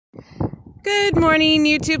Good morning,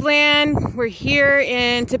 YouTube land. We're here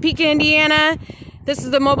in Topeka, Indiana. This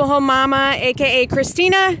is the mobile home mama, aka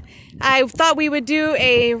Christina. I thought we would do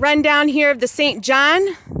a rundown here of the St. John.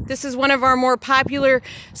 This is one of our more popular,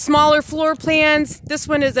 smaller floor plans. This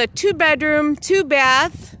one is a 2-bedroom,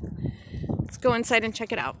 2-bath. Let's go inside and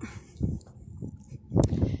check it out.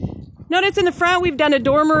 Notice in the front we've done a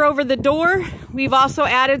dormer over the door. We've also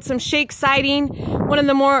added some shake siding. One of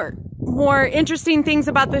the more interesting things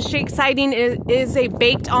about this shake siding is a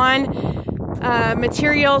baked on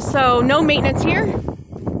material, so no maintenance here.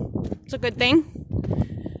 It's a good thing.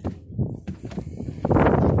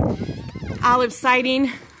 Olive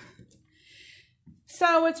siding.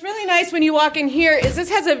 So what's really nice when you walk in here is this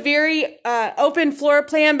has a very open floor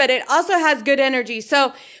plan, but it also has good energy.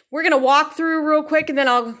 So we're going to walk through real quick and then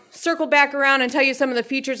I'll circle back around and tell you some of the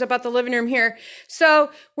features about the living room here. So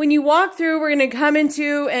when you walk through, we're going to come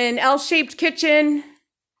into an L-shaped kitchen.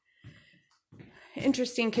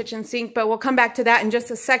 Interesting kitchen sink, but we'll come back to that in just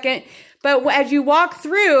a second. But as you walk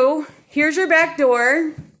through, here's your back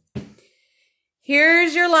door.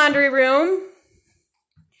 Here's your laundry room.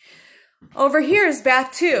 Over here is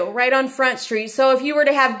bath 2, right on Front Street. So if you were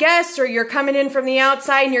to have guests or you're coming in from the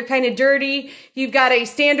outside and you're kind of dirty, you've got a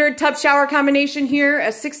standard tub shower combination here, a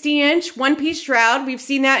 60-inch one-piece shroud. We've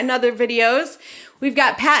seen that in other videos. We've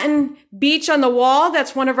got patent beach on the wall.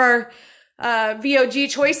 That's one of our VOG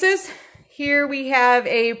choices. Here we have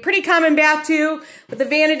a pretty common bath too with the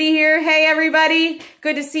vanity here. Hey everybody,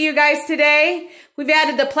 good to see you guys today. We've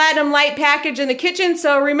added the platinum light package in the kitchen,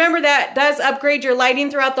 so remember that does upgrade your lighting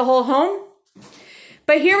throughout the whole home.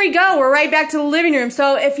 But here we go, we're right back to the living room.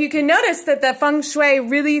 So if you can notice that the feng shui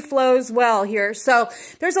really flows well here. So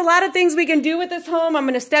there's a lot of things we can do with this home. I'm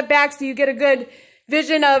going to step back so you get a good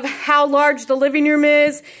vision of how large the living room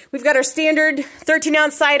is. We've got our standard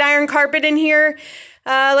 13-ounce side iron carpet in here.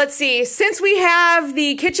 Let's see, since we have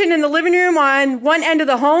the kitchen and the living room on one end of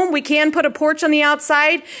the home, we can put a porch on the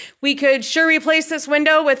outside. We could sure replace this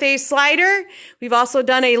window with a slider. We've also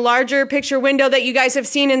done a larger picture window that you guys have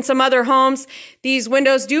seen in some other homes. These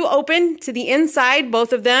windows do open to the inside,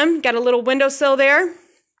 both of them. Got a little windowsill there.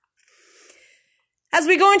 As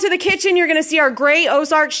we go into the kitchen, you're going to see our gray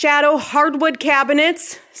Ozark Shadow hardwood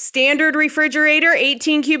cabinets, standard refrigerator,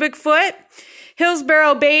 18 cubic foot.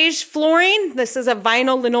 Hillsborough beige flooring. This is a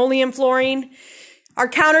vinyl linoleum flooring. Our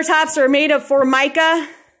countertops are made of Formica.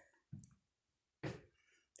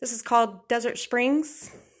 This is called Desert Springs.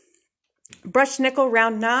 Brushed nickel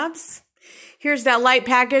round knobs. Here's that light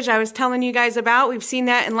package I was telling you guys about. We've seen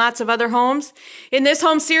that in lots of other homes. In this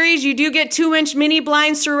home series, you do get 2-inch mini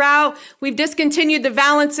blinds throughout. We've discontinued the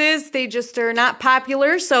valances. They just are not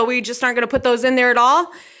popular, so we just aren't going to put those in there at all.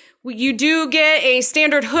 You do get a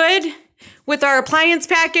standard hood with our appliance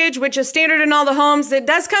package, which is standard in all the homes. It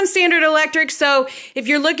does come standard electric, so if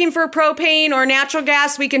you're looking for propane or natural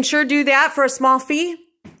gas, we can sure do that for a small fee.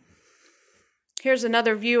 Here's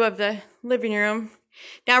another view of the living room.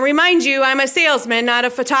 Now, remind you, I'm a salesman, not a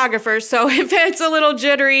photographer, so if it's a little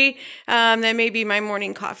jittery, that may be my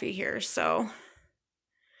morning coffee here. So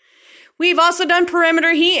we've also done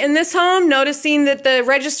perimeter heat in this home, noticing that the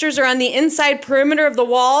registers are on the inside perimeter of the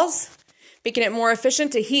walls, making it more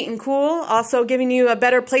efficient to heat and cool, also giving you a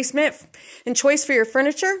better placement and choice for your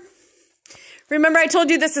furniture. Remember I told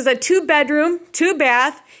you this is a 2-bedroom,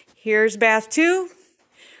 2-bath. Here's bath 2.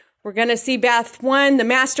 We're going to see bath 1, the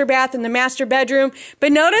master bath and the master bedroom.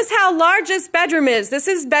 But notice how large this bedroom is. This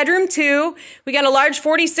is bedroom 2. We got a large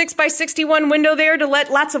 46 by 61 window there to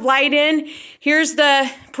let lots of light in. Here's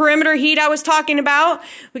the perimeter heat I was talking about.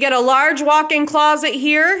 We got a large walk-in closet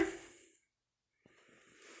here.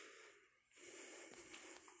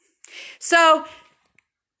 So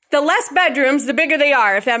the less bedrooms, the bigger they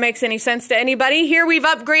are, if that makes any sense to anybody. Here we've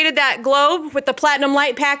upgraded that globe with the platinum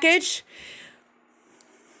light package.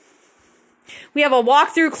 We have a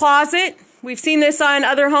walk-through closet. We've seen this on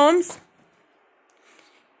other homes.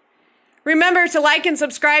 Remember to like and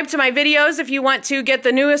subscribe to my videos if you want to get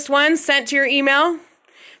the newest ones sent to your email.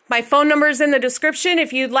 My phone number is in the description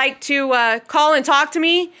if you'd like to call and talk to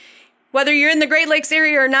me. Whether you're in the Great Lakes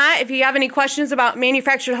area or not, if you have any questions about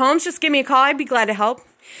manufactured homes, just give me a call. I'd be glad to help.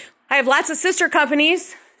 I have lots of sister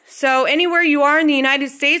companies, so anywhere you are in the United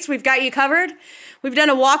States, we've got you covered. We've done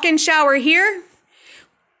a walk-in shower here.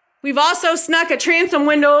 We've also snuck a transom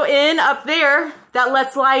window in up there that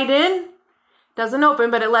lets light in. Doesn't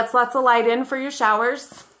open, but it lets lots of light in for your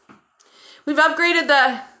showers. We've upgraded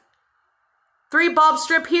the 3-bulb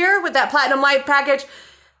strip here with that platinum light package.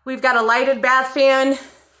 We've got a lighted bath fan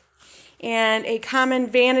and a common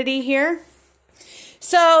vanity here.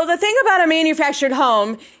 So the thing about a manufactured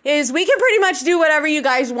home is we can pretty much do whatever you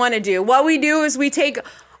guys want to do. What we do is we take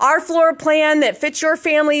our floor plan that fits your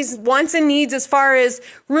family's wants and needs as far as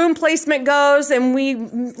room placement goes, and we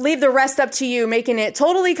leave the rest up to you, making it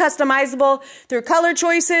totally customizable through color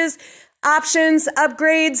choices, options,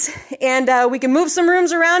 upgrades, and we can move some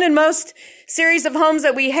rooms around in most series of homes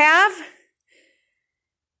that we have.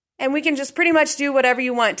 And we can just pretty much do whatever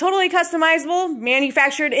you want. Totally customizable,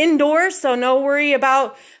 manufactured indoors, so no worry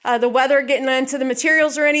about the weather getting into the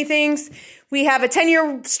materials or anything. We have a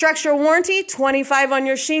 10-year structural warranty, 25 on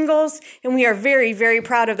your shingles, and we are very, very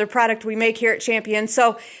proud of the product we make here at Champion.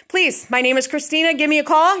 So please, my name is Christina. Give me a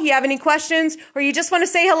call. You have any questions or you just want to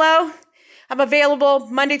say hello? I'm available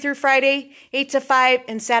Monday through Friday, 8 to 5,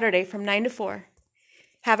 and Saturday from 9 to 4.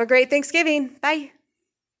 Have a great Thanksgiving. Bye.